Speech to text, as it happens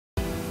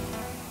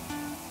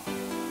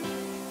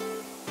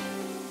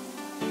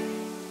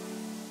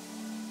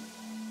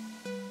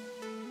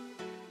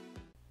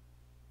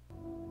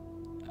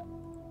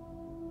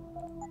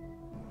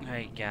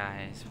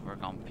guys, we're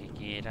gonna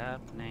pick it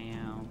up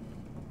now.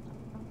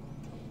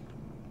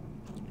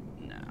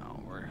 Now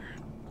we're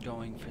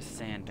going for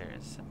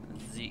Sanders,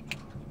 Zeke,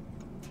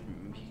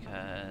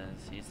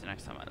 because he's the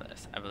next on my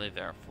list. I believe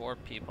there are 4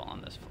 people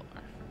on this floor.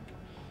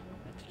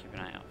 I have to keep an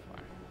eye out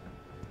for.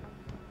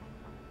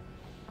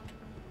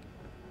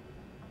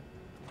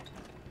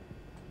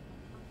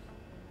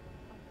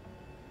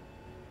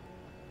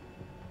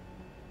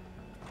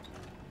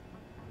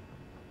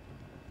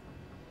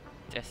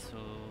 Desu.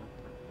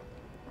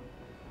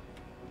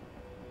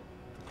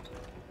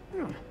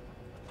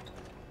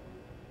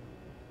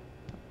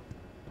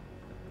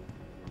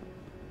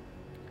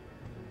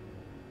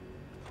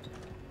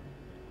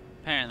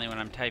 Apparently when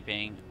I'm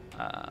typing,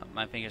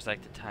 my fingers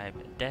like to type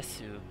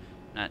Desu,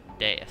 not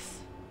Deus.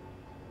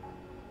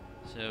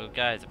 So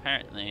guys,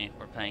 apparently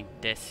we're playing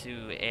Deus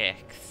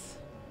Ex.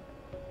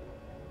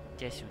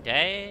 Deus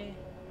Day?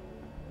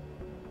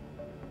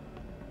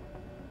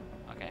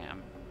 Okay,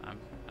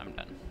 I'm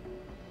done.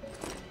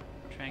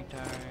 Trank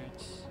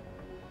darts.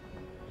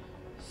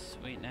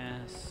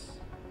 Sweetness.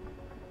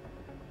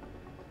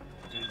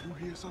 Did you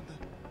hear something?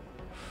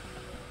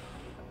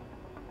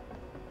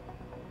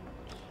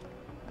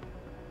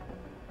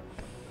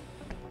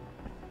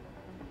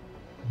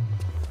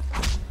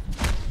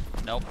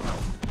 Nope.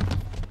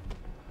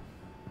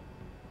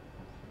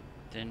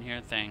 Didn't hear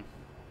a thing.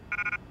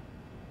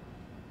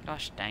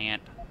 Gosh dang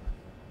it.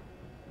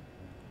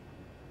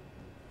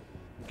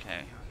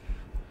 Okay.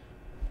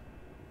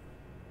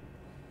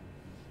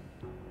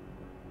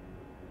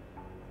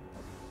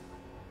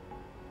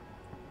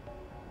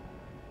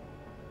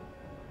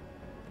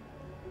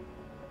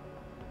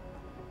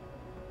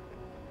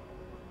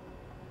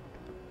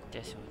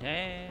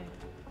 Désolé.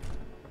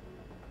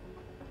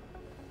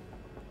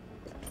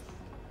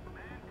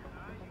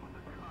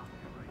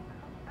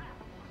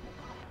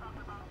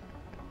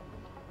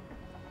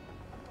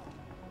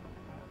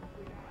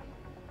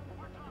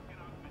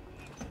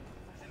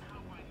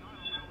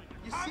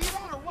 You see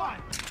that or what?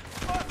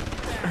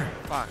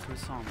 Fuck, who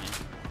saw me?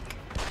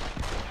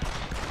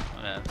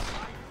 What else?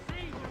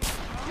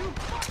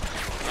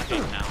 Okay,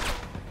 now.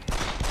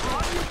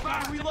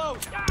 Gotta reload!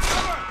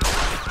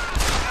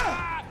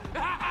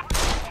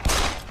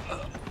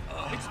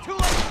 It's too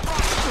late to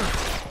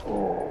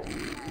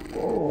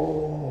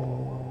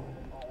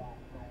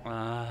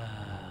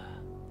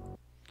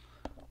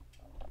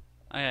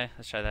Okay,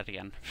 let's try that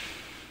again.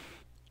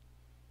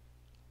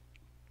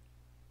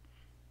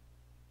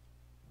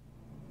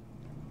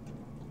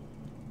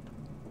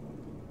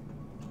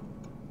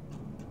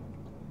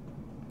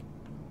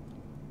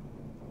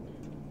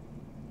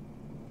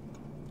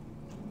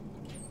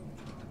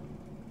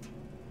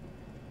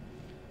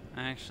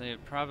 Actually,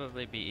 it'd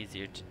probably be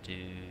easier to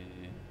do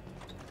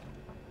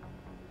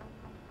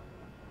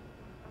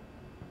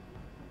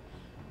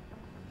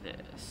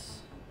this.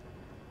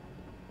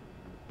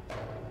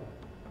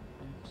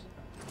 Oops.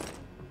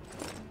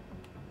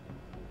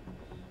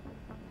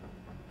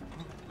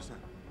 What's that?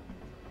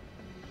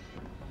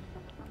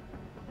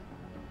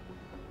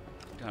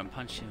 Gonna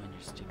punch you in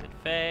your stupid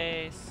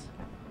face.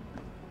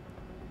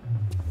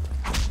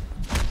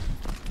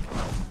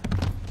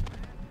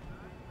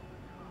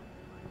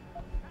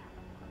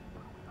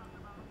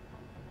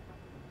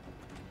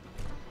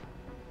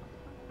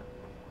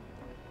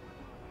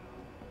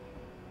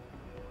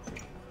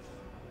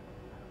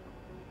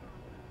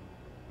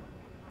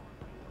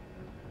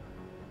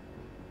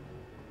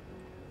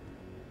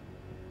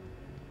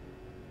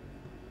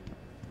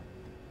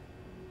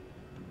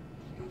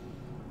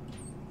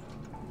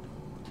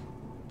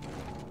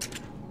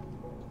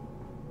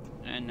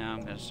 And now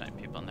I'm gonna snipe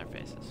people in their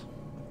faces.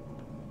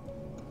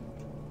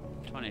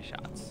 20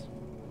 shots.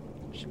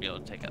 Should be able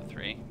to take out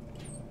 3.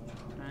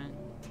 Right?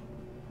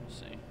 We'll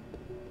see.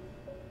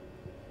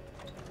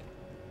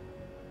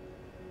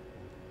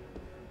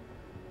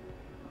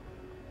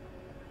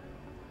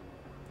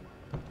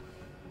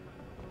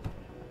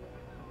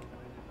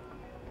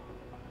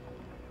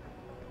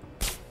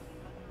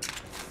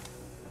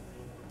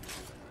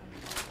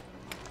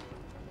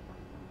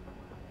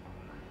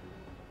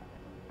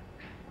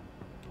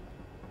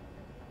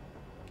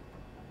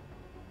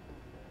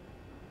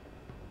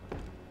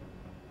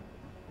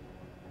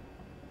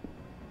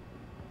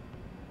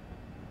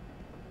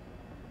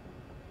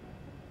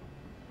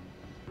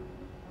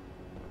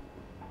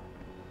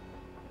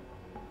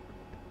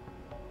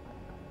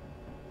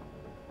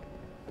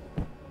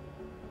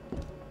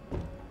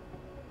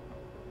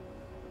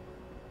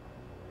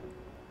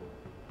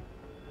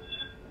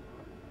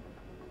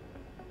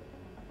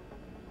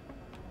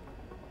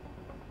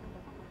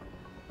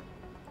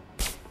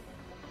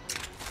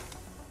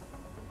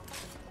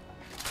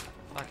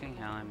 Fucking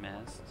hell, I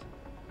missed.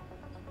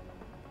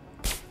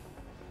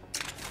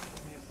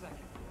 Give me a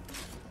second.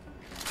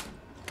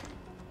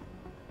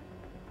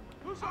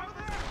 Who's over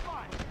there?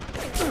 Fine.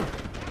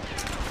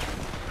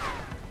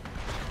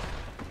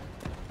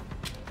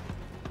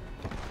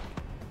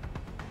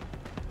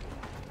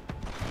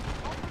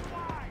 Open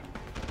wide.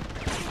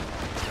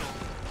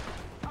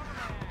 Cover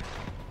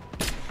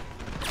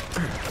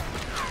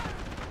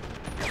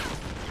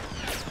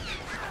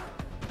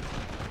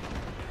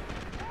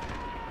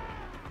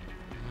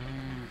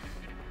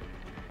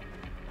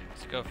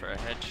go for a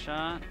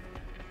headshot.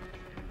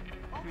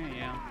 There you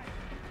go.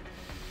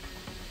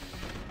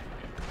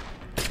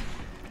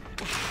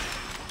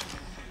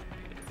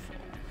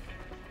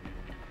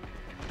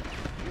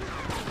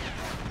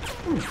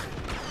 Beautiful.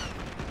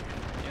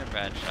 You're a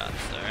bad shot,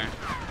 sir.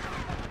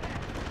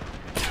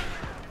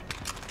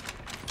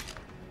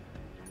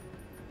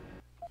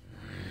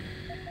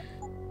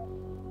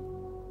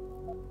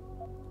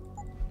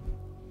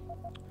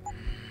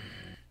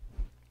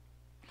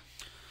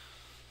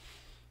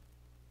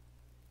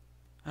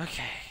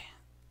 Okay.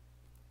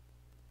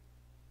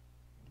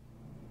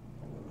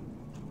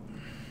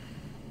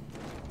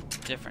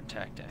 Different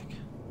tactic.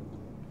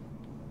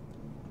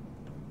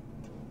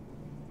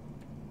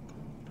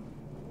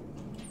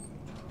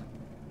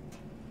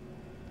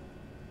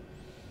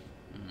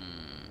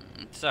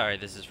 Sorry,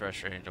 this is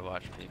frustrating to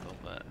watch people,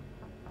 but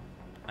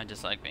I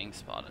just like being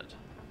spotted.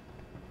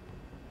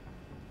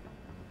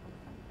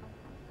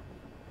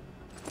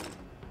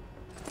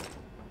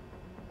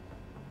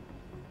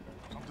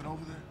 Something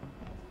over there?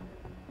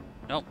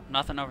 Nope,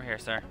 nothing over here,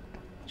 sir.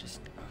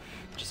 Just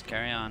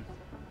carry on.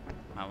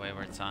 My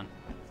wayward son.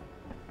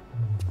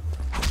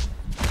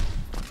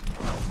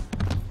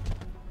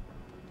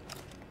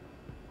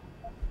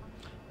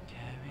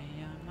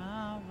 Carry on,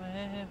 my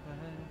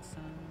wayward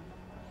son.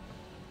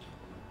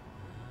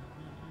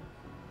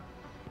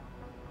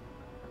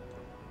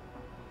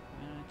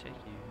 I'm gonna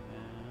take you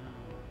out.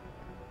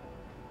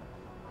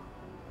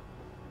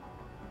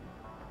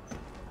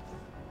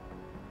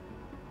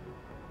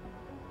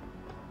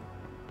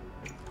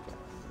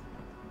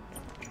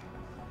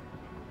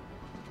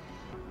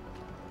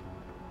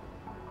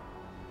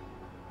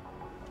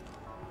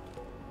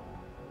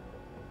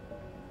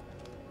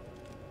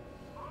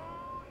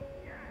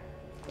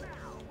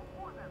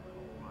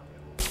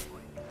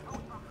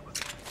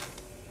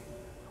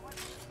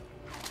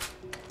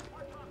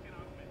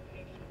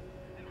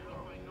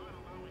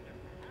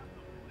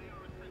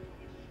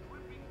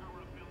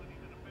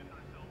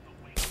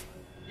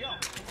 Yo,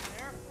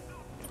 there?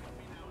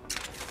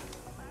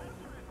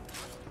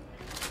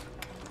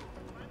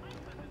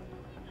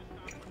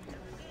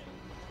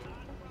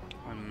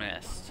 I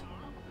missed.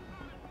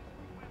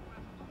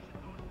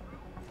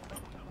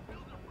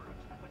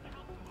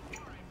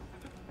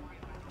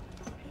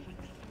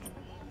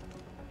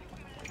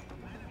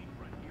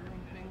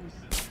 Hearing things,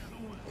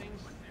 seeing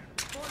things.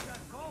 Boy,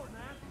 got cold,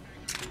 man.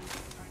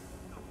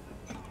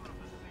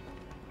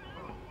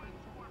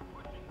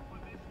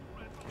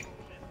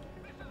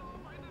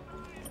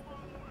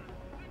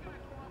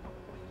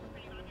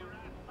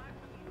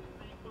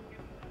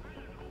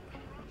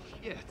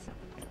 Shit.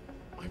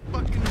 My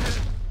fucking head.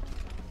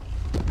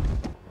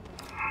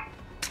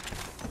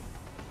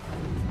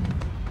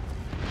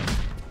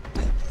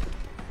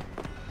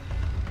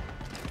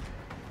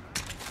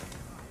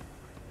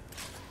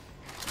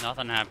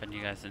 Nothing happened,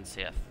 you guys didn't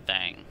see a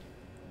thing.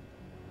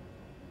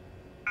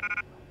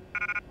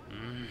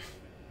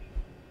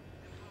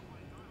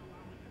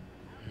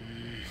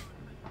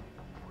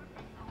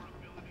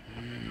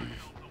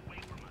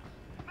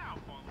 Now,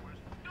 followers,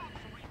 don't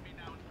treat me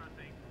now for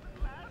saying,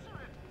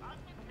 Lazarus,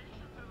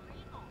 occupation's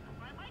illegal.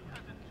 My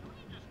cousin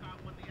Tootie just got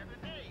one the other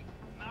day.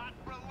 Not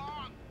for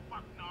long,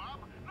 fuck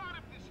knob. Not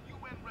if this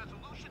UN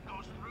resolution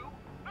goes through.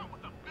 Not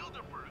with the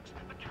Bilderbergs,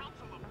 the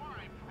Council of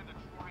Five, and the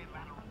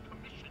Trilateral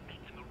Commission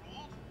making the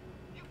rules.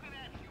 You can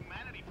add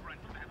Humanity Front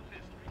to that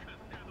list because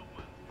they're the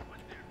ones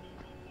with their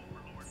evil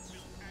overlord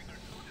Bill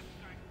Taggart who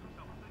disguised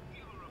himself as the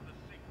healer of the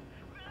sick.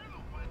 They're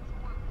the ones who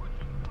are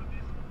pushing for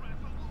this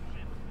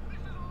resolution.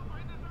 This is all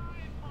by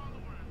design,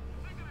 followers.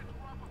 They're gonna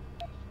drop a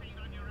stain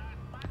on your ass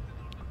faster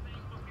than the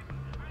same fucking,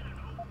 I don't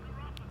know,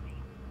 neuropathy.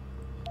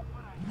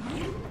 But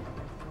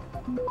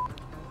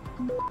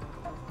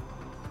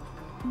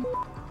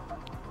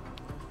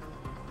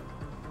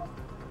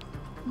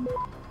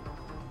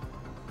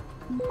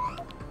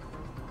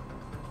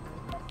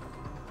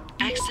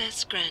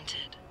Access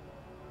granted.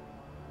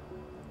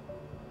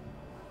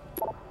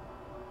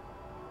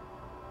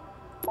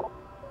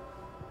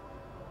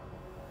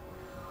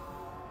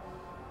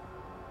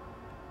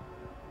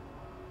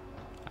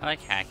 I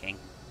like hacking.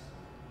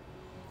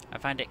 I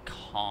find it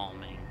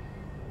calming.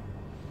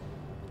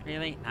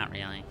 Really? Not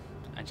really.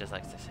 I just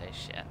like to say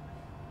shit.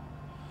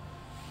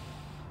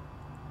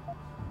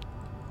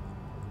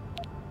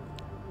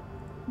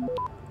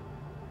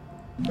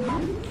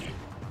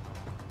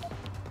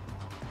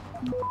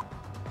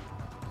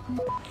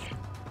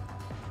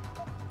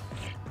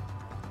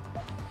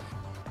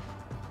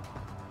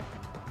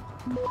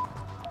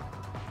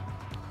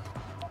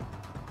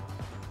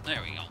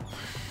 There we go.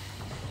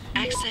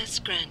 Access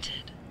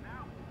granted.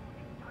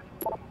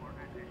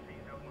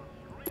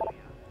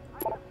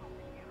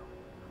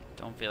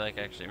 Don't feel like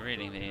actually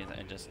reading these,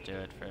 I just do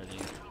it for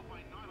the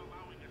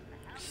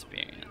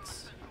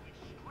experience.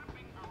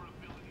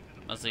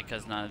 Mostly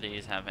because none of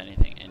these have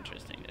anything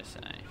interesting to say.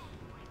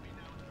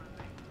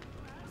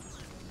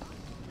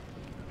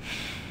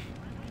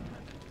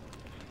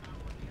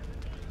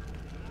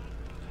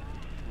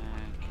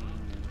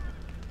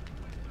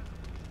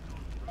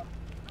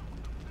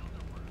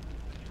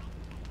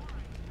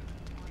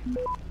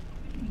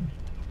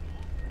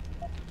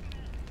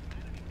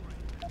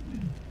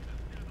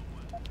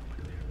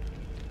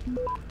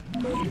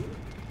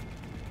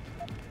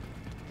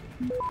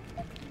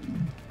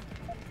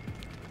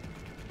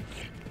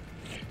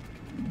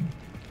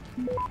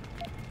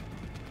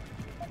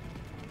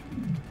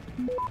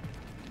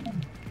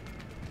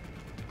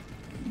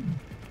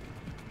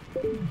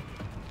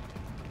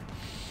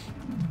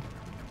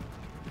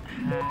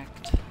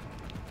 Hacked.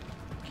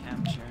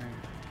 Capture.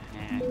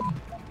 Hack.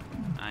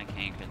 I can't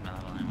increase my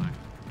level anymore.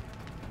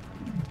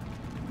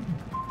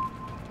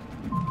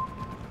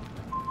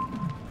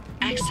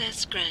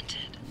 Access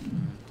granted.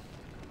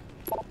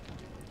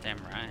 Damn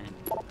right.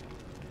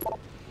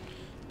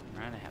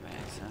 Right, I have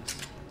access.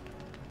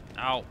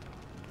 Oh!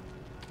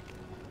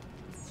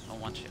 Don't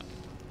want you.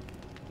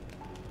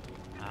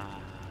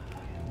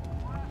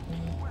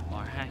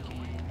 More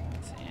hacking.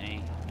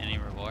 See any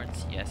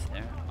rewards? Yes,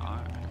 there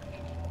are.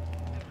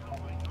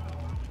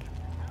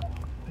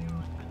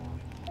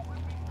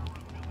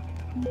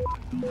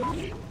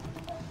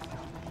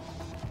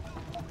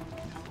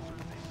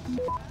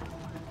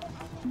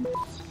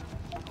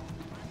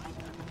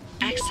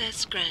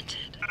 Access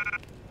granted.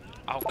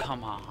 Oh,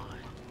 come on.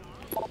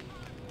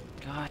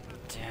 God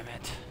damn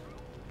it.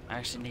 I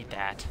actually need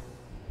that.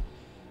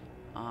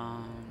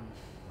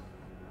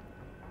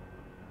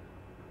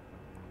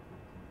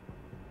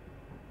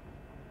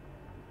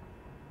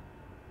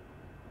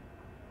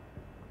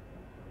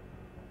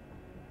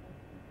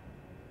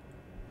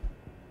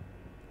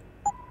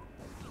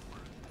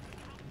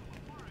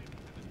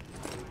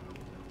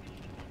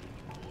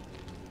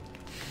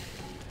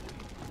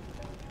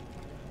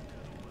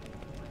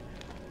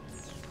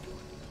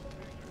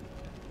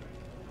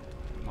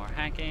 More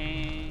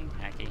hacking.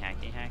 Hacky,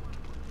 hacky, hack.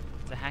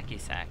 It's a hacky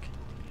sack.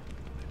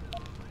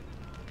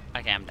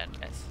 Okay, I'm done,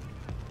 guys.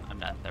 I'm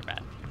done. They're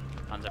bad.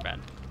 Puns are bad.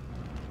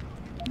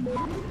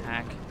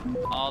 Hack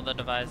all the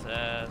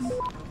devices.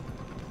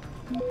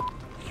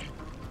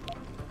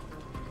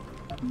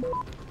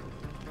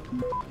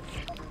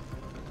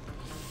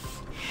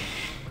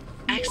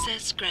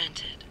 Access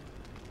granted.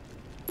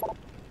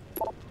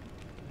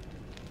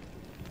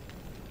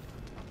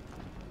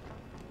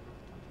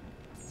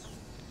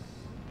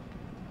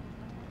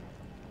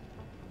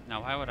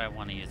 Now, why would I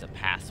want to use a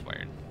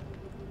password?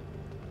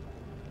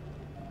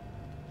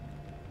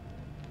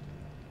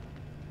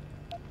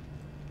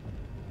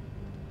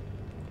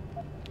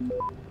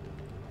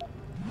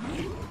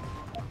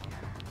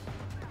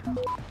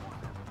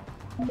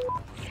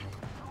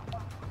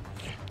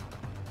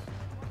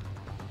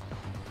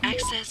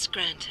 Access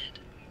granted.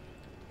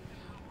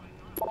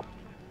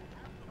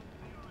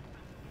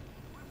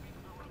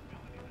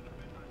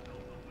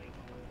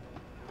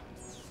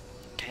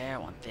 Okay, I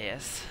want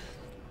this.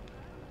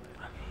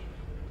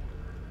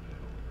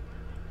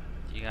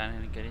 Do you got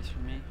any goodies for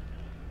me?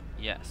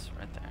 Yes,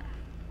 right there.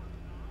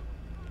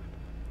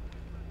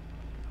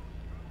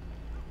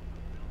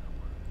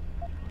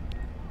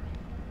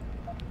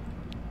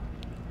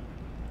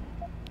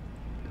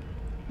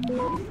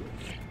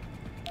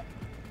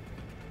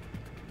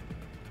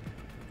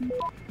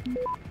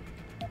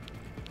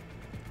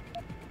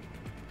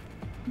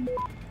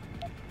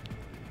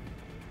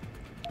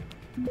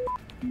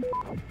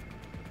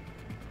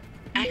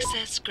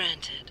 Access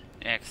granted.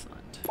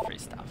 Excellent. Free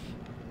stuff.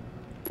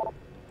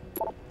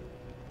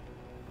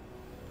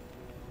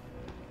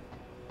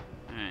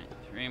 Alright,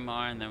 3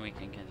 more and then we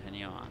can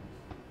continue on.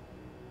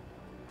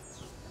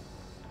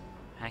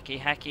 Hacky,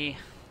 hacky.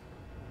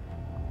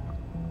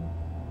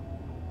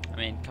 I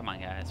mean, come on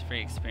guys,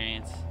 free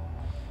experience.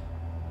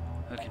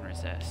 Who can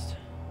resist?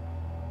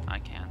 I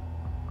can.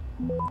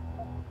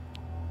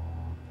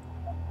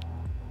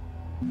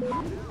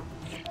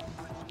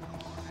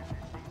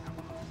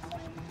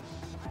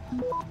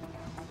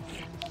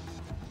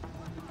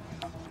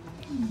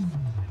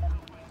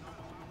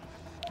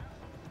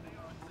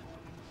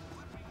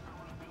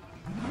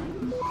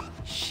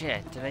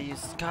 Shit, did I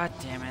use... God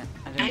damn it.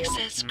 I didn't...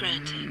 Access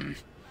granted.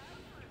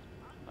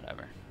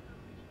 Whatever.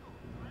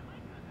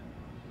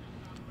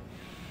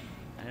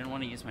 I didn't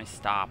want to use my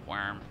stop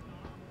worm.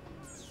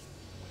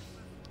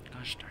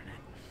 Gosh darn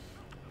it.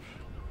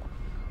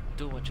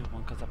 Do what you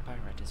want because a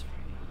pirate is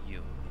free.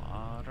 You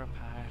are a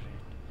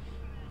pirate.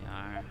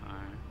 Yar,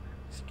 har.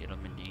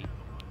 Skittlemini.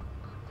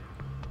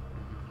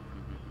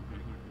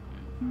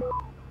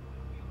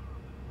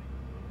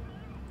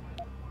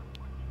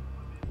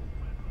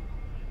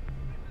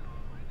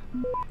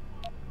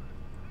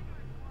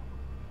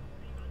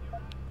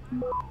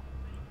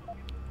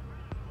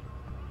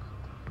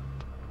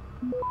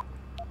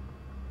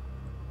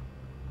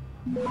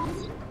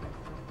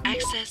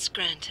 Access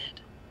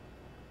granted.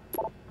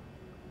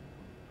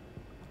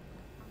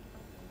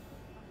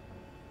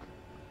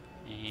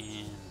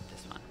 And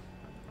this one.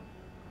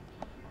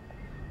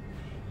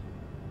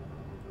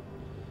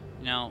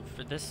 You know,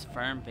 for this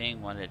firm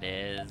being what it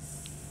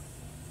is...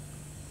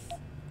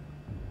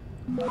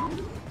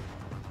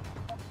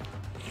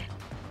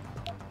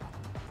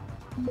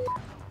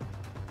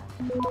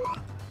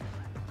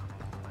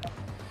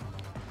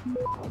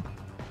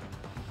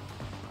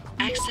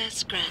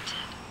 Access granted.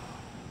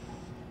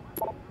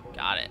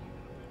 Got it.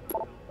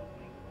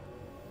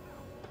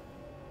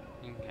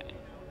 Okay.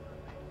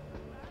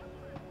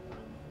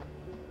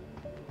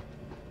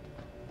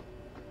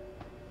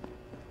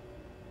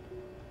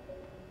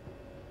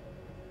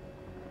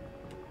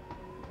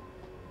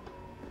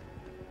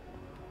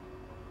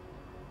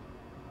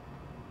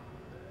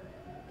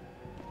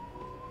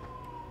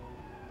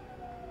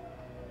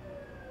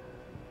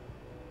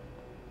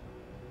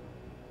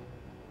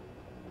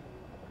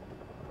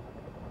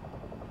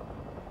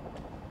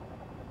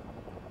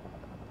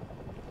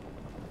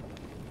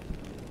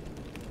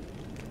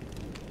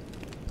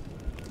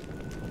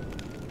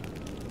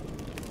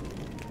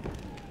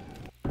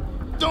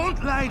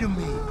 Don't lie to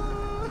me.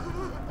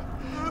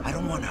 I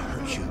don't want to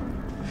hurt you.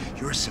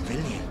 You're a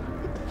civilian.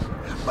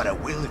 But I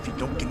will if you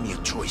don't give me a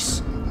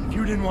choice. If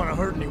you didn't want to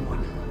hurt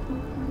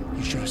anyone,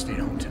 you should have stayed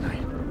home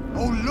tonight.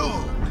 Oh,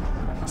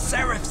 look!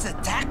 Serif's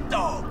attack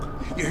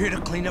dog! You're here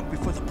to clean up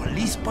before the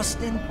police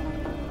bust in?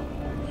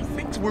 He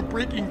thinks we're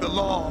breaking the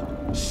law.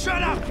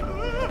 Shut up!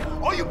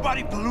 All you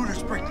body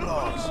polluters break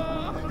laws.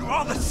 You're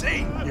all the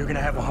same. You're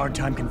gonna have a hard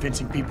time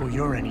convincing people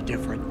you're any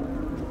different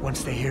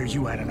once they hear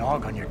you had an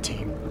AUG on your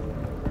team.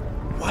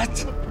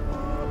 What?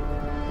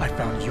 I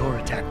found your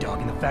attack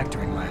dog in the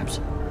factoring labs,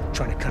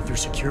 trying to cut through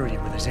security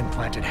with his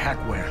implanted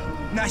hackware.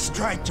 Nice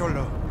try,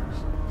 Cholo.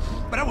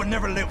 But I would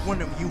never let one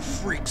of you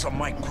freaks on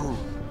my crew.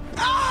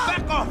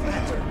 Back off,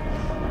 Lantern!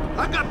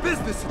 I got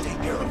business to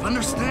take care of,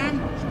 understand?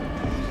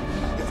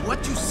 If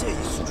what you say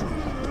is true,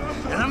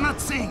 and I'm not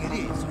saying it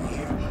is,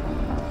 here,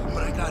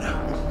 but I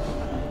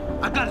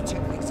gotta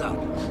check things out.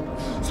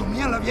 So,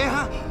 mia la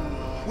vieja,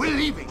 we're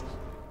leaving.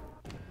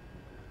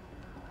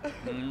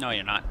 No,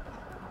 you're not.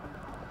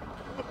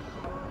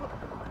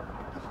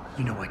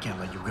 You know I can't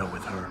let you go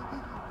with her.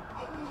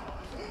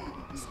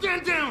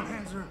 Stand down,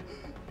 Hanser.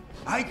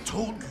 I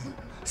told you,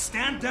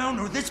 stand down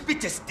or this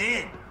bitch is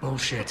dead.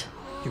 Bullshit.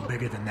 You're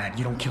bigger than that.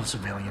 You don't kill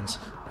civilians.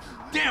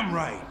 Damn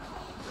right.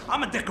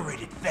 I'm a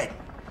decorated vet,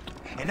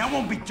 and I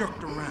won't be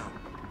jerked around.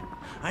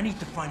 I need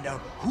to find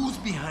out who's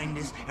behind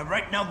this, and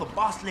right now the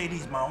boss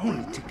lady's my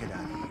only ticket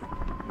out of here.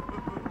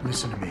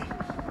 Listen to me.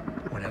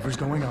 Whatever's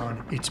going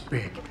on, it's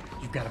big.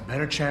 You've got a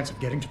better chance of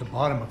getting to the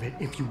bottom of it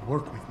if you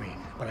work with me.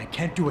 But I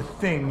can't do a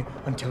thing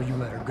until you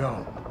let her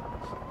go.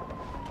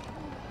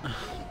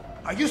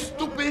 Are you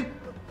stupid?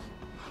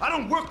 I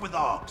don't work with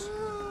AUGs.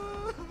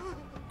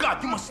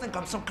 God, you must think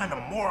I'm some kind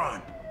of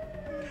moron.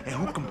 And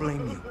who can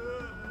blame you?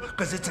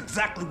 Because it's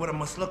exactly what it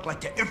must look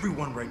like to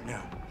everyone right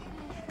now.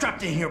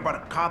 Trapped in here by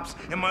the cops,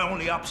 and my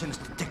only option is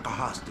to take a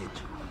hostage.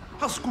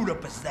 How screwed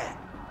up is that?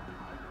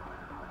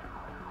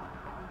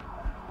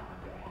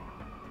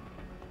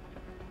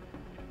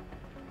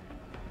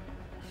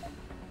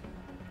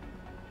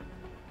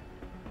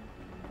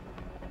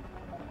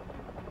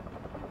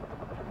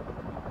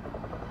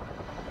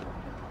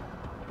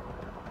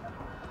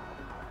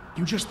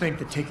 You just think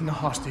that taking a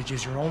hostage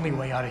is your only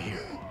way out of here.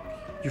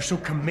 You're so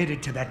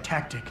committed to that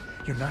tactic,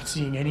 you're not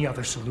seeing any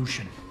other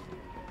solution.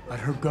 Let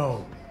her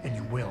go, and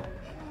you will.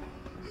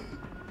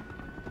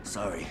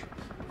 Sorry,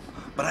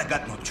 but I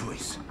got no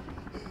choice.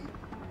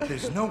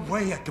 There's no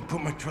way I could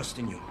put my trust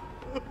in you.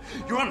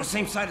 You're on the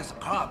same side as the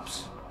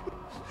cops.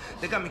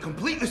 They got me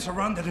completely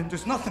surrounded and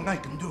there's nothing I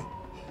can do.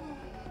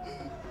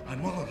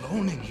 I'm all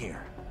alone in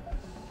here.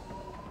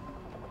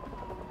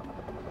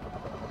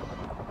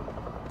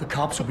 The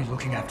cops will be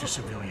looking after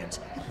civilians.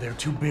 They're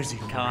too busy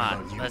to worry Come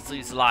about on, you. let's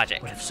use logic.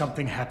 But if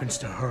something happens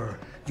to her,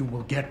 you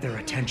will get their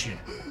attention.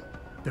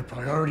 Their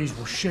priorities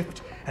will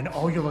shift, and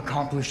all you'll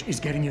accomplish is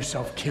getting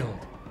yourself killed.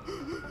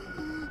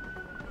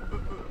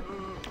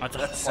 That's a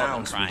That horrible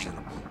sounds crime.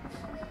 reasonable,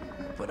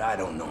 but I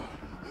don't know.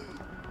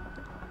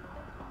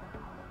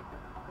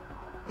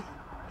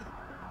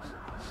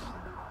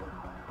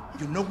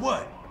 You know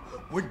what?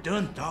 We're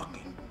done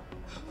talking.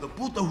 The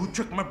puto who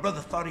tricked my brother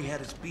thought he had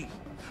us beat,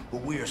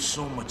 but we are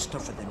so much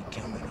tougher than he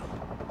counted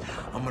on.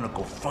 I'm gonna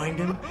go find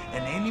him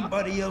and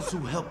anybody else who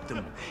helped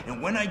him,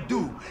 and when I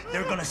do,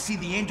 they're gonna see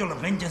the Angel of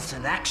Vengeance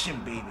in action,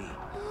 baby.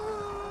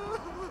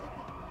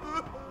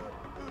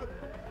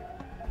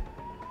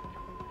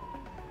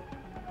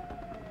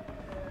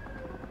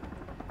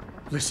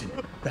 Listen,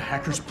 the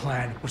hacker's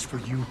plan was for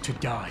you to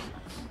die.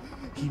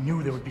 He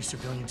knew there would be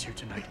civilians here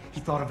tonight. He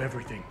thought of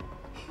everything.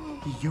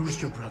 He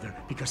used your brother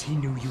because he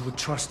knew you would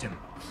trust him.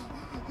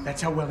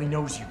 That's how well he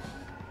knows you.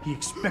 He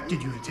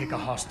expected you to take a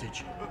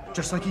hostage,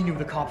 just like he knew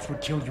the cops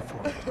would kill you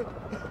for it.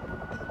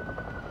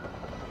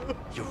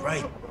 You're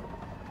right.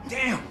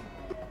 Damn!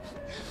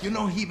 You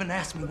know, he even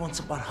asked me once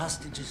about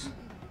hostages.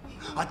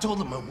 I told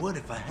him I would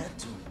if I had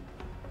to.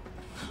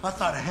 I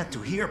thought I had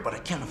to here, but I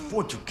can't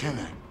afford to, can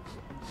I?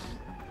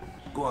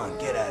 Go on,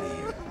 get out of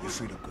here. You're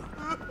free to go.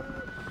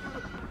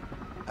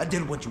 I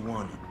did what you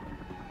wanted,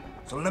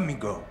 so let me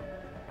go.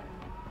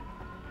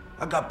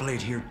 I got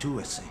Blade here too,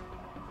 I say.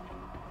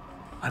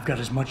 I've got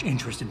as much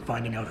interest in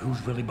finding out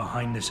who's really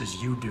behind this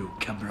as you do,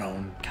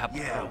 cabron.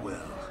 Yeah,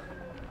 well,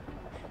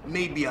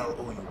 maybe I'll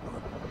owe you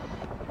one.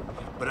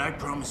 But I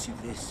promise you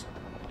this,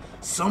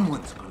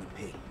 someone's gonna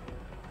pay.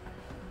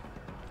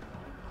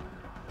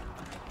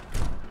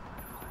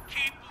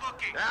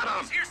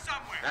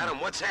 Adam! Adam,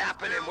 what's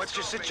happening? What's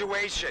your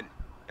situation?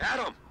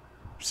 Adam!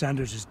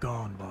 Sanders is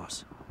gone,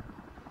 boss.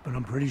 But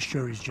I'm pretty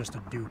sure he's just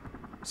a dupe.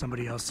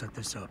 Somebody else set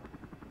this up.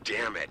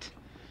 Damn it.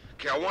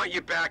 Okay, I want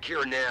you back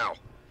here now.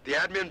 The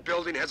admin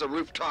building has a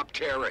rooftop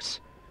terrace.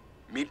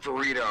 Meet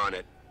Farida on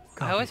it.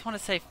 Copy. I always want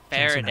to say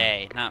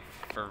Faraday, not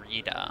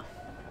Farida.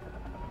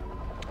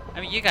 I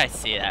mean, you guys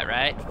see that,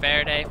 right?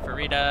 Faraday,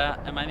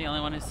 Farida. Am I the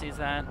only one who sees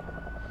that?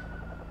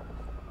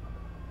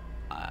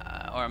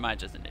 Or am I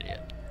just an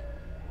idiot?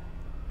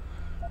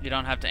 You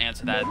don't have to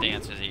answer that if the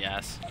answer is a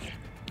yes.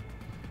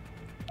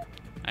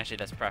 Actually,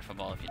 that's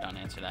preferable if you don't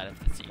answer that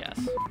if it's a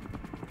yes.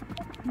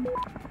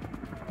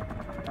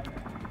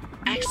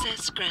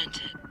 Access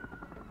granted.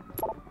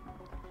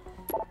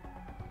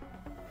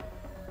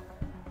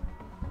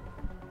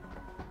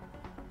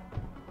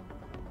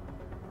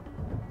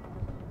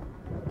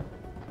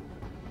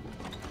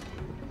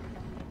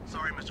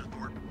 Sorry, Mr.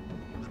 Thorpe.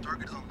 The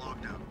target is on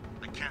lockdown.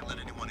 I can't let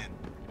anyone in.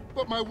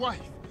 But my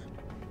wife...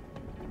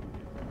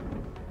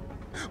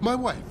 My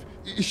wife,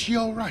 is she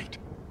all right?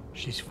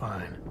 She's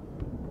fine.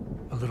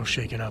 A little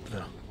shaken up,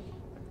 though.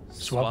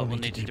 Swab will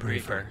need to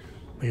debrief her.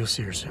 But you'll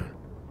see her soon.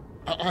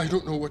 I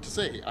don't know what to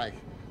say. I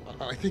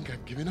think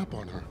I've given up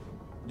on her.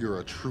 You're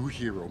a true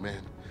hero,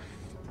 man.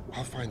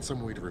 I'll find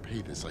some way to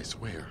repay this, I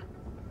swear.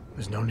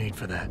 There's no need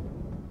for that.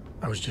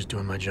 I was just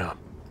doing my job.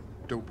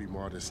 Don't be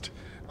modest.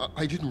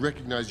 I didn't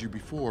recognize you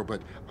before,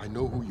 but I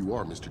know who you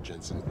are, Mr.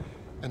 Jensen.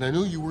 And I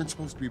know you weren't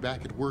supposed to be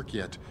back at work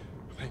yet.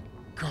 Thank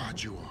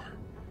God you are.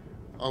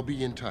 I'll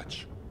be in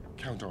touch.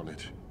 Count on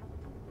it.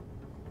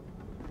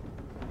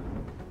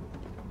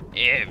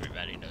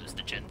 Everybody knows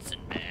the Jensen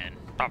man.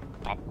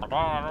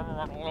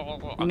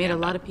 You made a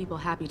lot of people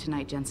happy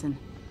tonight, Jensen.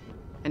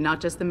 And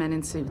not just the men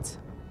in suits.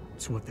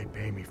 It's what they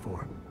pay me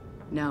for.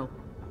 No.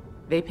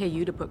 They pay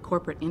you to put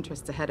corporate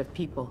interests ahead of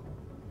people.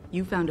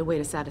 You found a way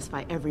to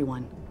satisfy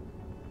everyone.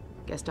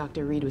 Guess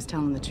Dr. Reed was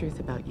telling the truth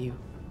about you.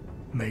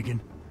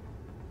 Megan?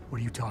 What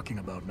are you talking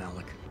about,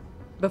 Malik?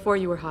 Before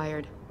you were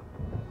hired,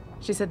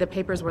 she said the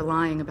papers were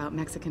lying about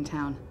Mexican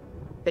Town.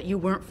 That you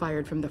weren't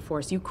fired from the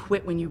force. You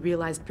quit when you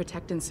realized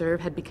Protect and Serve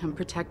had become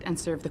Protect and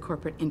Serve the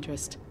corporate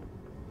interest.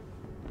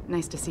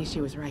 Nice to see she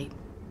was right.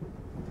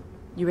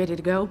 You ready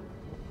to go?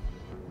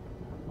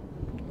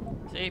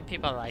 See,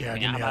 people like Yeah, me.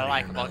 get I'm me a outta here,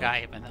 likable Malik.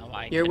 guy, even though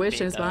I Your could wish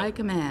be is the my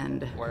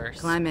command.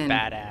 worst Climb in.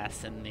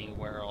 badass in the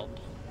world.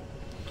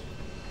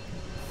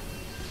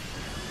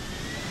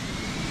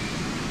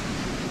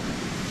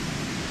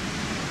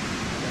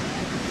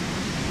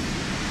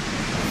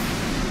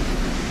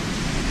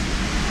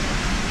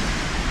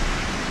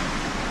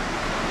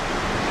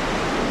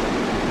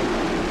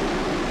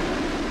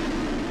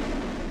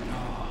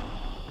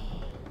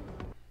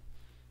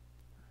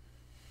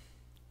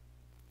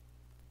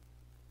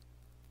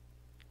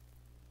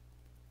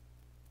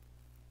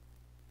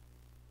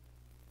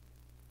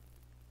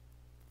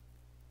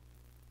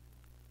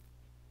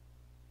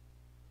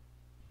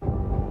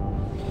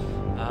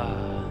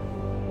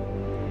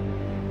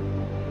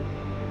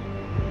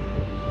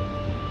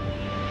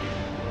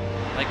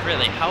 Like,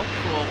 really, how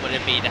cool would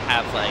it be to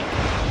have, like,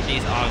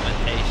 these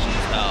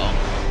augmentations, though?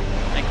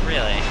 Like,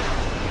 really.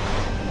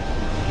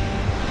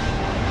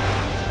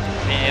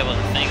 Being able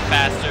to think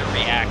faster,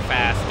 react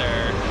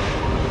faster.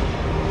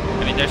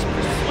 I mean, there's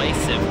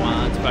persuasive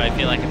ones, but I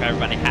feel like if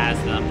everybody has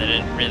them, then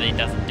it really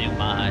doesn't do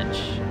much.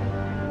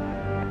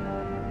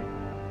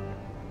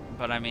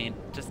 But, I mean,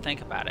 just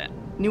think about it.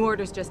 New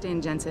orders just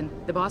in, Jensen.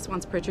 The boss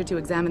wants Pritchard to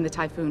examine the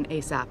Typhoon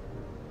ASAP.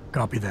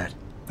 Copy that.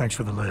 Thanks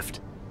for the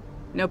lift.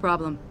 No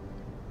problem.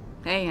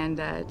 Hey, and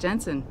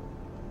Jensen,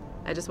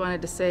 I just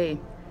wanted to say,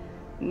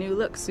 new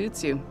look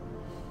suits you.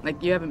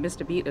 Like you haven't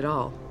missed a beat at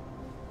all.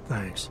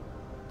 Thanks.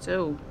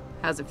 So,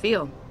 how's it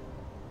feel,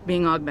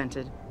 being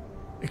augmented?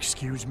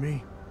 Excuse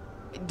me?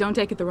 Don't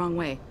take it the wrong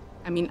way.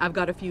 I mean, I've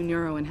got a few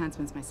neuro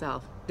enhancements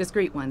myself.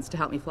 Discreet ones to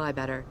help me fly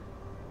better.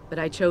 But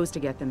I chose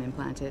to get them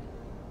implanted.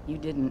 You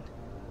didn't.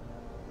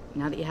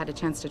 Now that you had a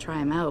chance to try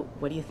them out,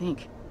 what do you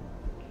think?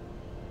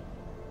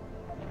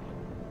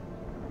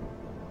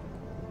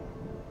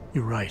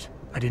 You're right.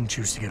 I didn't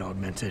choose to get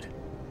augmented.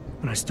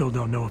 And I still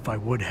don't know if I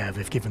would have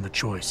if given the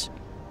choice.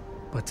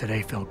 But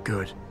today felt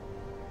good.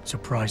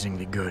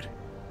 Surprisingly good.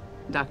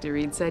 Dr.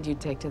 Reed said you'd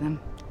take to them.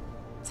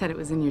 Said it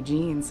was in your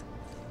genes.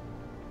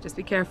 Just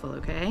be careful,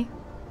 okay?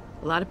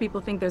 A lot of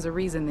people think there's a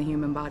reason the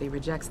human body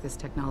rejects this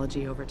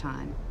technology over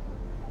time.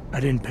 I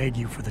didn't peg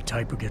you for the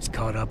type who gets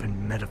caught up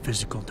in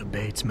metaphysical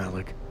debates,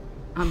 Malik.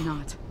 I'm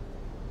not.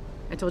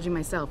 I told you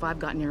myself, I've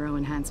got neuro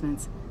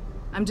enhancements.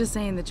 I'm just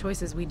saying the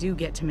choices we do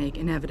get to make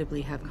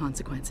inevitably have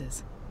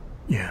consequences.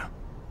 Yeah.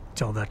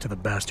 Tell that to the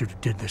bastard who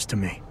did this to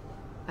me.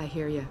 I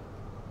hear you.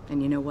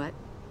 And you know what?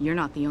 You're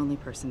not the only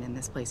person in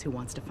this place who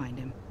wants to find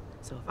him.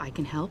 So if I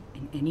can help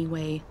in any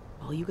way,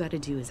 all you gotta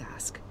do is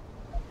ask.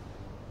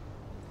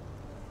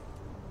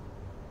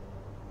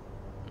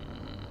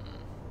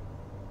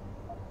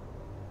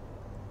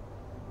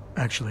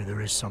 Actually,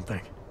 there is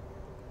something.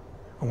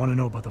 I want to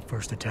know about the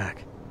first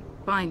attack.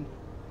 Fine.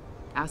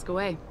 Ask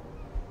away.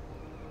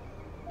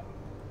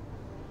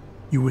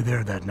 You were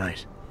there that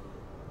night.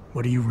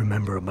 What do you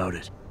remember about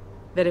it?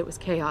 That it was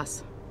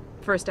chaos.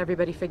 First,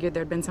 everybody figured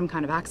there'd been some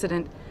kind of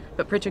accident,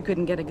 but Pritchard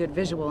couldn't get a good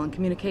visual and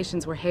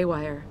communications were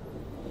haywire.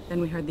 Then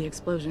we heard the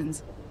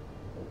explosions.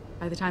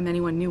 By the time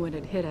anyone knew what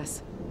had hit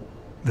us,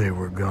 They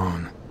were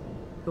gone.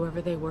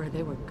 whoever they were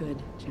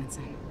good,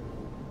 Jensen.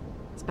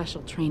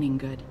 Special training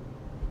good.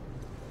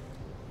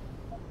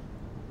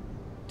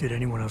 Did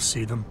anyone else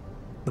see them?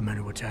 The men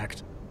who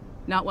attacked?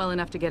 Not well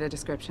enough to get a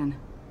description.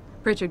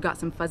 Pritchard got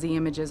some fuzzy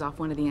images off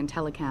one of the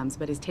Intellicams,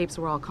 but his tapes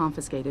were all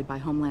confiscated by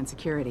Homeland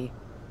Security.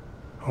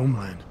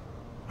 Homeland?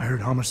 I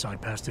heard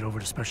Homicide passed it over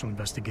to Special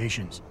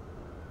Investigations.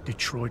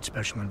 Detroit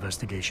Special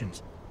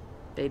Investigations.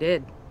 They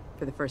did,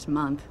 for the first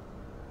month.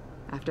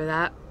 After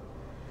that,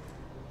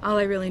 all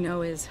I really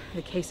know is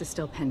the case is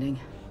still pending,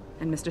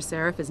 and Mr.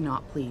 Seraph is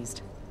not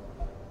pleased.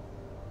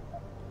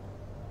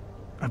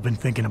 I've been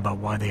thinking about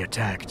why they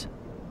attacked.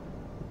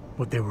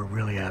 What they were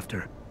really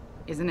after.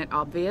 Isn't it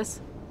obvious?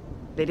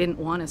 They didn't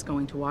want us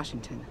going to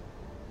Washington.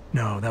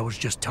 No, that was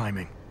just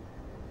timing.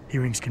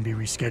 Hearings can be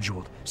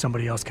rescheduled.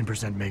 Somebody else can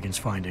present Megan's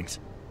findings.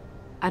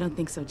 I don't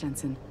think so,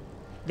 Jensen.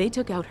 They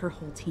took out her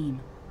whole team.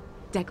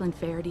 Declan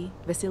Faraday,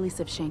 Vasily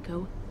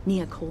Savchenko,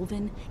 Nia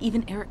Colvin,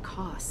 even Eric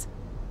Koss.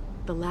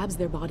 The labs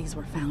their bodies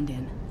were found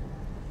in.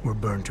 We're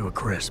burned to a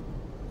crisp.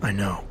 I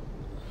know.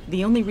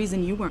 The only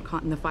reason you weren't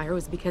caught in the fire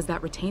was because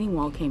that retaining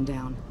wall came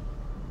down.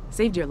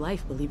 Saved your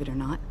life, believe it or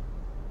not.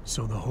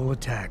 So the whole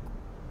attack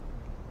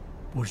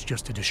was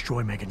just to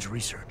destroy Megan's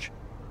research.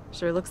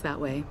 Sure looks that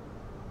way.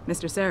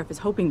 Mr. Seraph is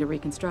hoping to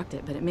reconstruct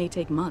it, but it may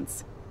take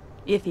months.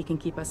 If he can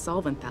keep us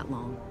solvent that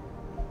long.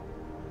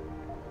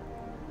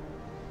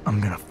 I'm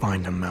gonna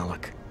find him,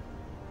 Malik.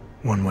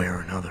 One way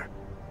or another.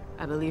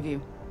 I believe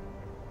you.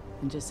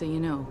 And just so you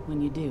know,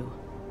 when you do,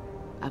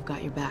 I've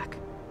got your back.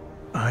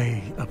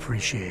 I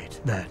appreciate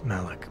that,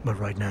 Malik, but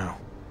right now...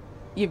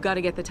 You've got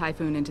to get the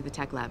Typhoon into the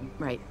tech lab,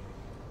 right.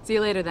 See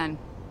you later then.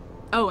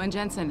 Oh, and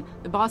Jensen,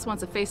 the boss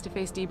wants a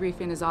face-to-face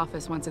debrief in his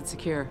office once it's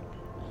secure.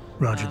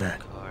 Roger that.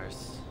 Of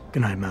course.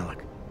 Good night, Malik.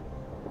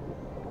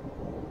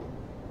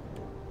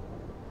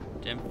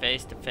 Jim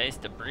face-to-face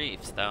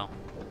debriefs, though.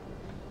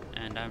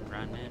 And I'm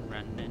running.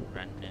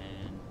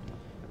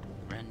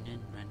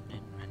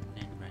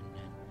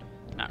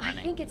 Not I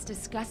running. think it's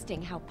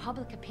disgusting how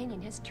public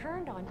opinion has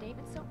turned on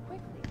David so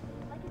quickly.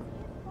 Like it's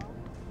his fault.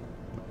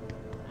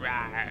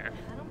 Rawr.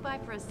 I don't buy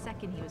for a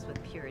second he was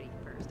with Purity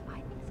first. I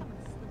think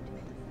someone slipped him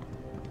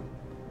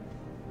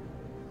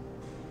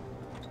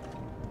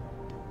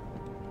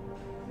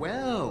in.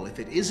 Well, if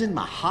it isn't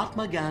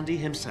Mahatma Gandhi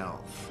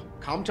himself,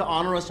 come to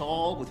honor us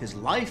all with his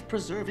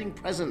life-preserving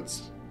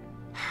presence.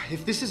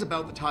 If this is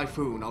about the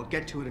Typhoon, I'll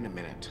get to it in a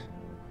minute.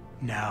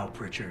 Now,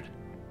 Pritchard.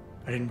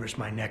 I didn't risk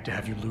my neck to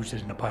have you lose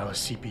it in a pile of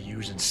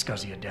CPUs and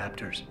scuzzy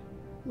adapters.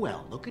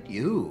 Well, look at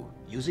you,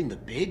 using the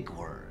big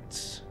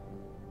words.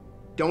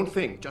 Don't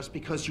think just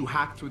because you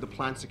hacked through the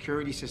plant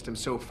security system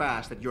so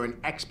fast that you're an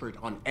expert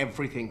on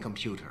everything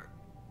computer.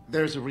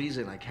 There's a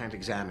reason I can't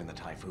examine the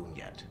Typhoon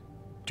yet.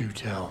 Do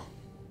tell.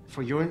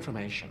 For your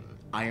information,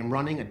 I am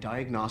running a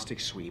diagnostic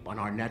sweep on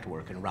our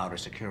network and router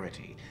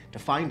security to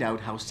find out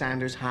how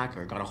Sanders'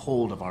 hacker got a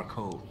hold of our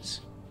codes.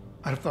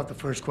 I'd have thought the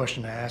first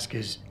question to ask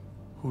is,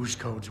 whose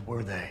codes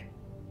were they?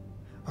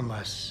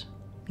 Unless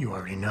you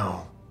already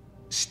know.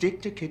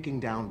 Stick to kicking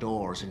down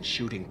doors and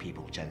shooting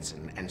people,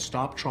 Jensen, and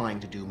stop trying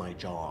to do my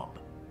job.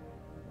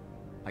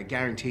 I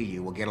guarantee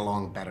you we'll get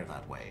along better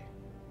that way.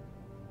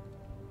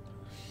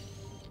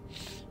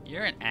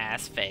 You're an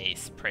ass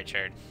face,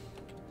 Pritchard.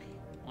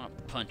 I want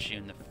to punch you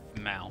in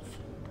the mouth.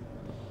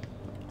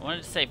 I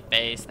wanted to say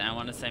face, then I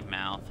wanted to say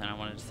mouth, and I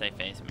wanted to say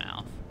face,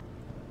 mouth.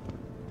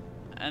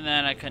 And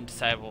then I couldn't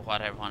decide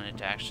what I wanted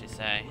to actually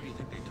say. What do you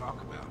think they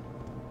talk about?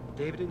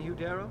 David and Hugh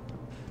Darrow?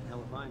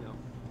 Hell if I know.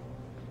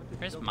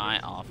 Here's my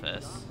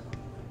office.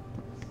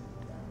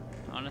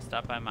 I want to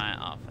stop by my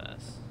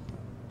office.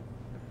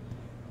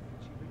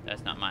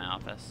 That's not my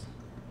office.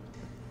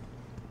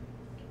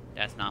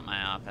 That's not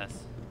my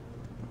office.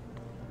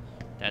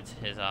 That's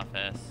his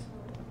office.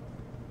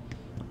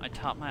 I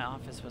thought my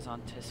office was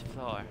on this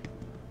floor.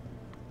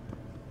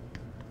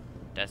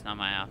 That's not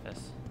my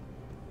office.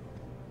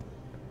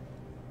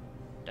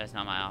 That's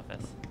not my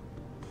office.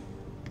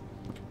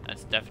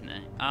 That's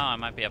definitely... Oh, I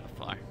might be up a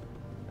floor.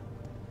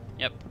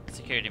 Yep,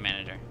 security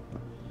manager.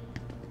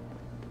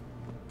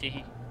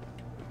 Teehee.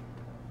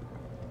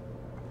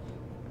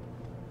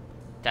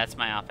 That's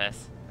my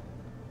office.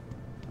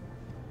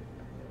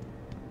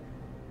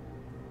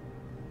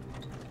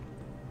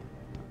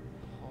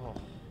 Oh.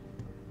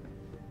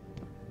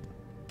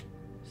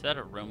 Is that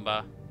a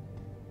Roomba?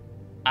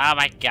 Oh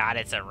my god,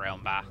 it's a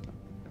Roomba.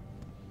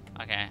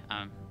 Okay,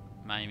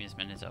 my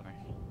amusement is over.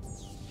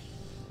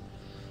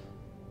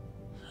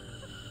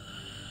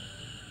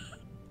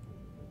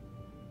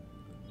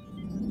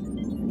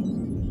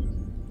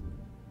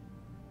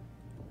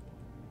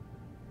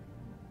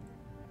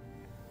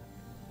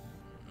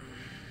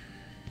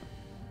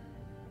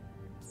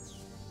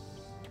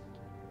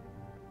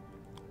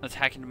 Let's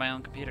hack into my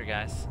own computer,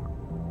 guys.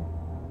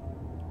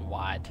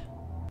 What?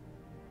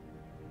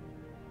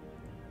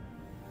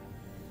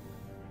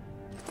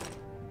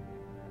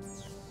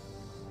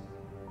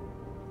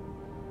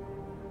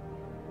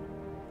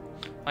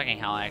 Fucking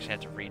hell, I actually have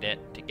to read it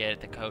to get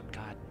the code.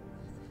 God.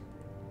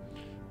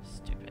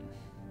 Stupid.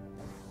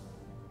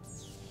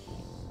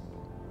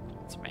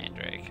 It's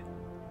Mandrake.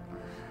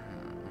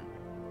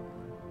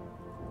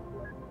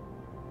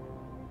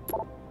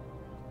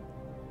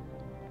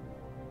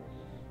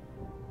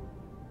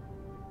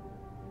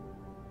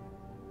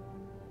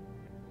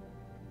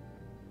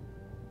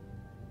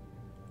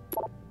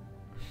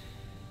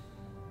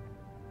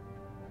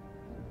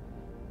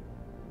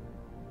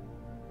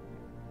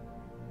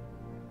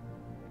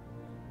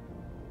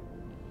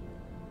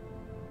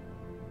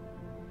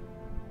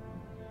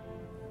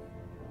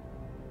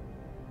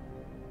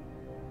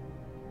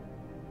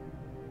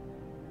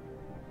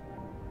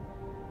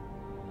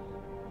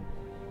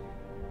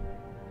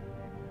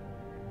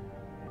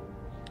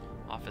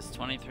 Office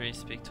 23,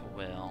 speak to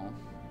Will.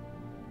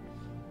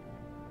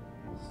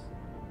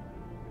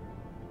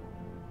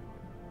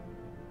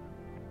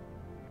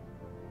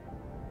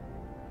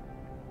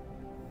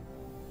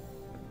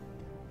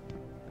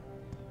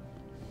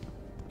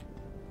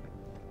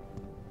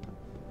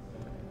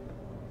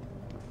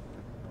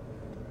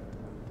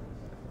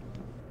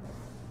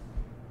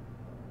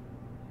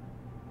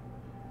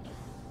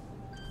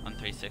 One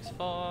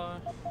 364.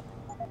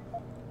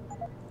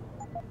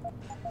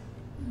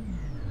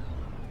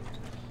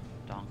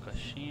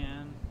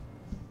 Sheehan.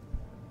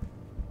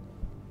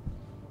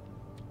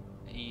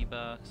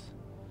 E-books.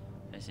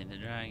 Facing the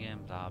dragon.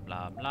 Blah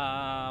blah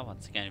blah.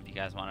 Once again, if you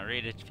guys want to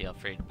read it, feel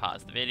free to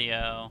pause the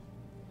video.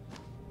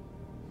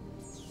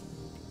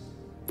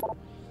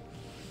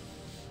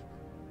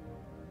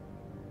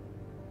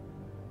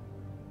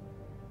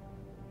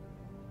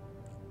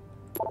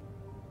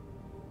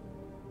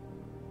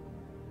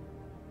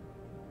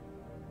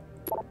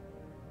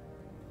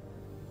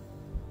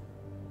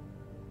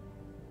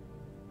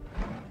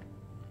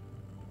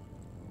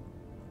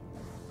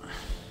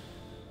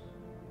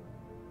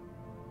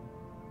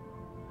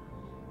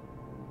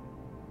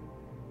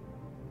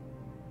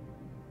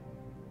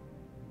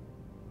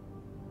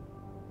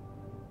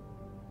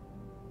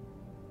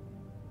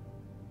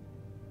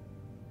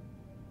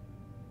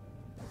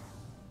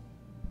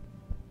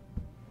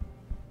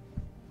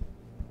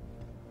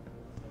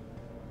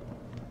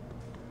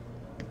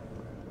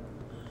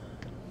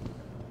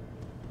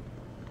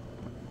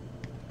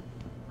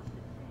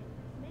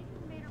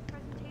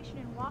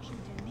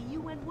 Washington, the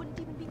UN wouldn't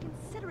even be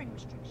considering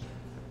restrictions.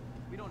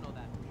 We don't know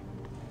that.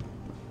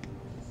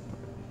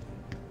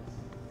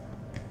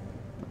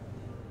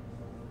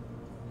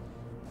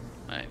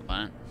 Wait,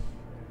 what?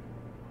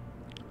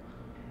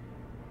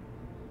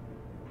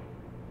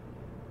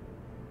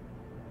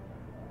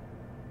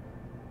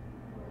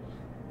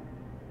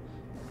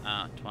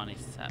 Oh,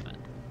 27.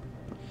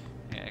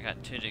 Okay, I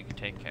got 2 to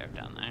take care of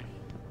down there.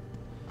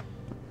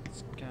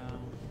 Let's go.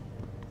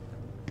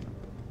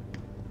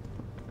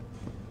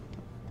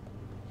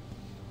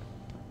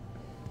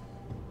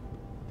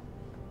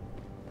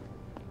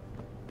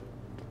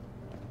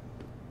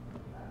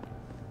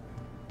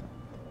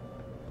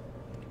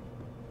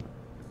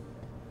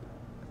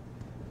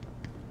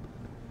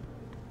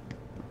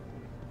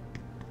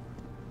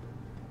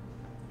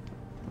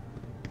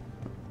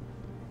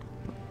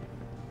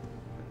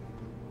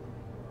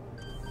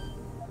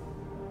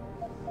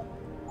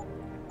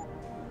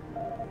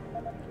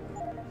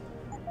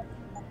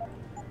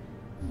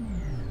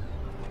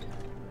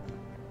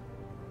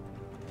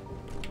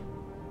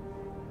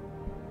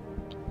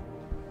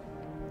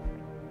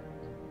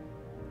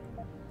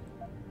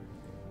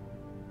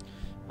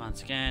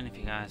 Once again, if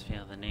you guys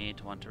feel the need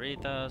to want to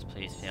read those,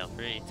 please feel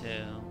free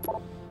to.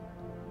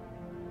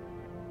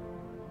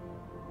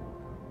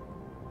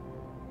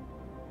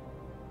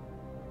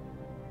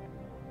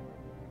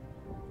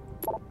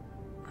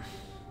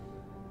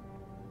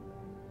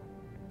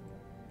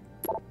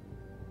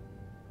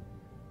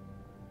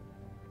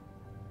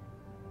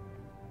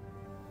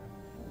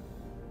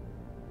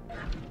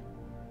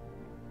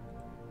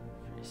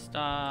 Free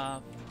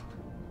stop.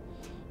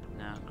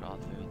 Now crawl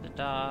through the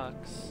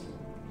docks.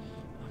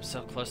 I'm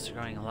so close to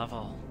growing a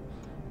level.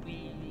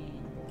 Whee!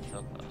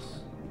 So close.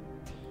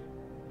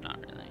 Not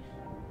really.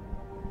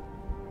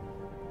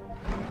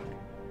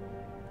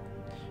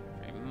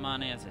 Free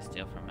money as I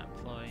steal from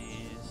employees.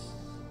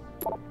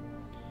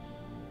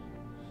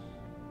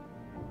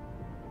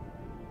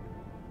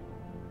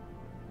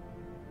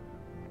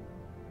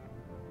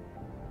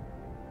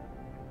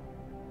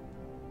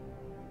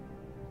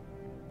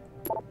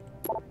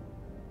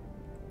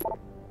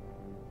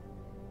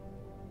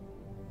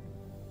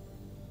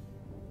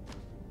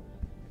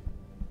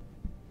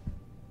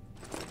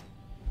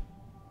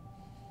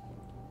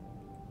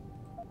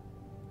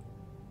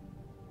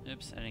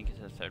 Oops, I didn't get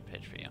to the 3rd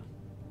page for you.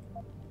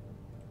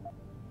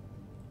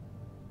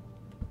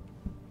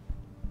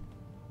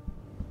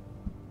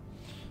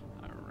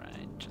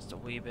 Alright, just a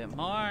wee bit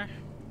more.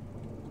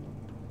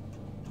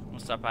 We'll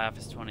stop by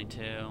Office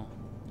 22.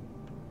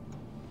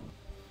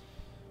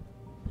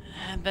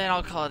 And then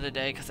I'll call it a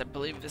day, because I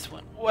believe this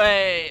went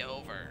way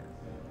over.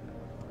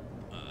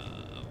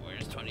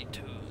 Where's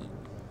 22?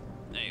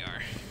 There you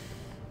are.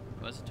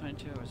 Was it 22?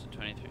 22 or was it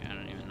 23? I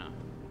don't even know.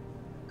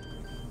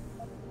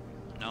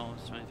 No,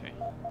 it's 23.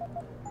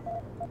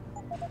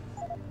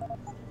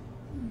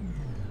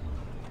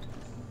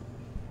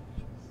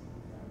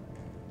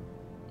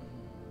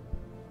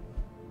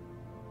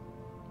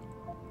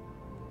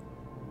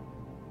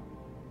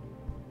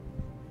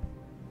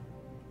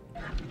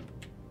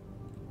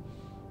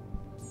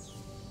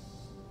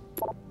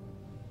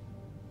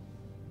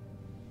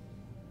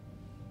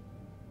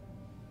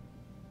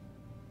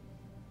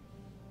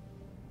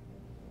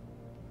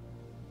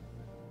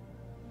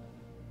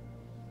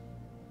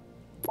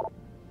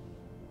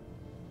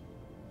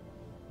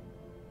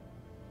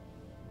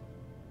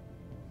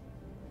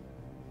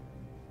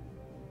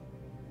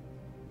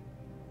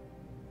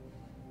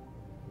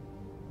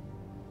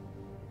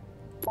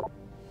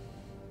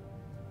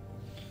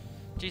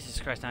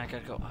 Jesus Christ, now I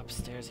gotta go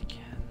upstairs again.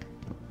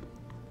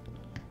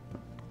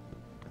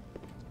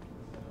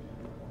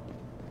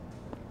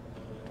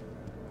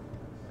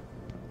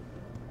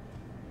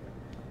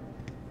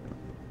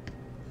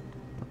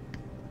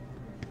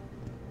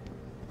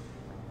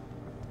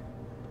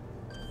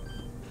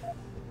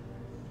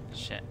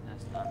 Shit,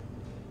 that's not.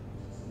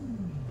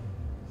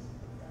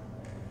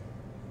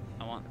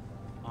 I want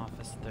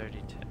office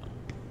 32.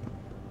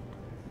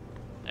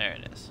 There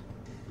it is.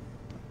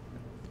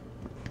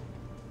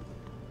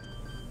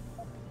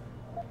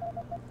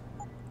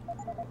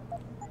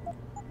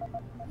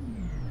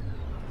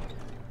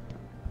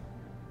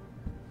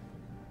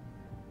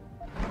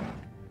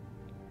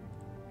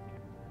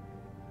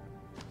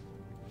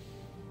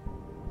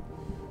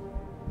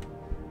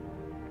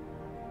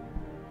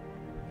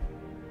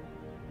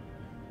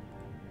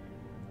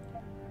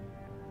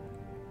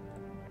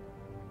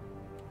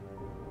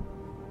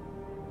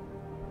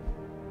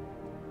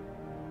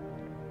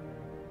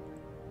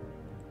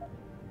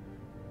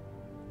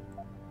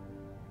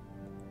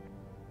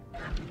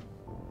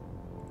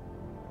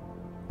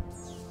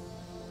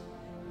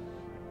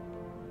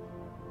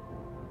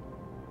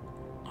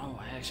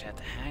 I actually have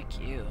to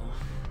hack you.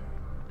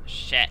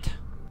 Shit.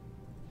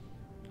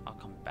 I'll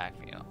come back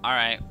for you.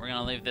 Alright, we're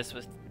gonna leave this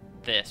with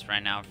this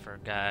right now for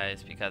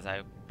guys because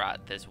I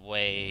brought this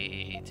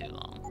way too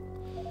long.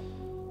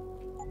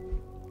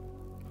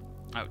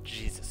 Oh,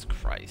 Jesus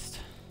Christ.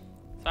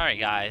 Sorry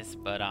guys,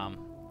 but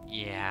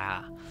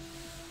yeah.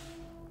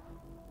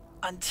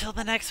 Until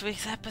the next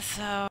week's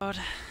episode,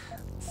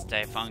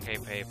 stay funky,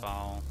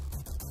 people.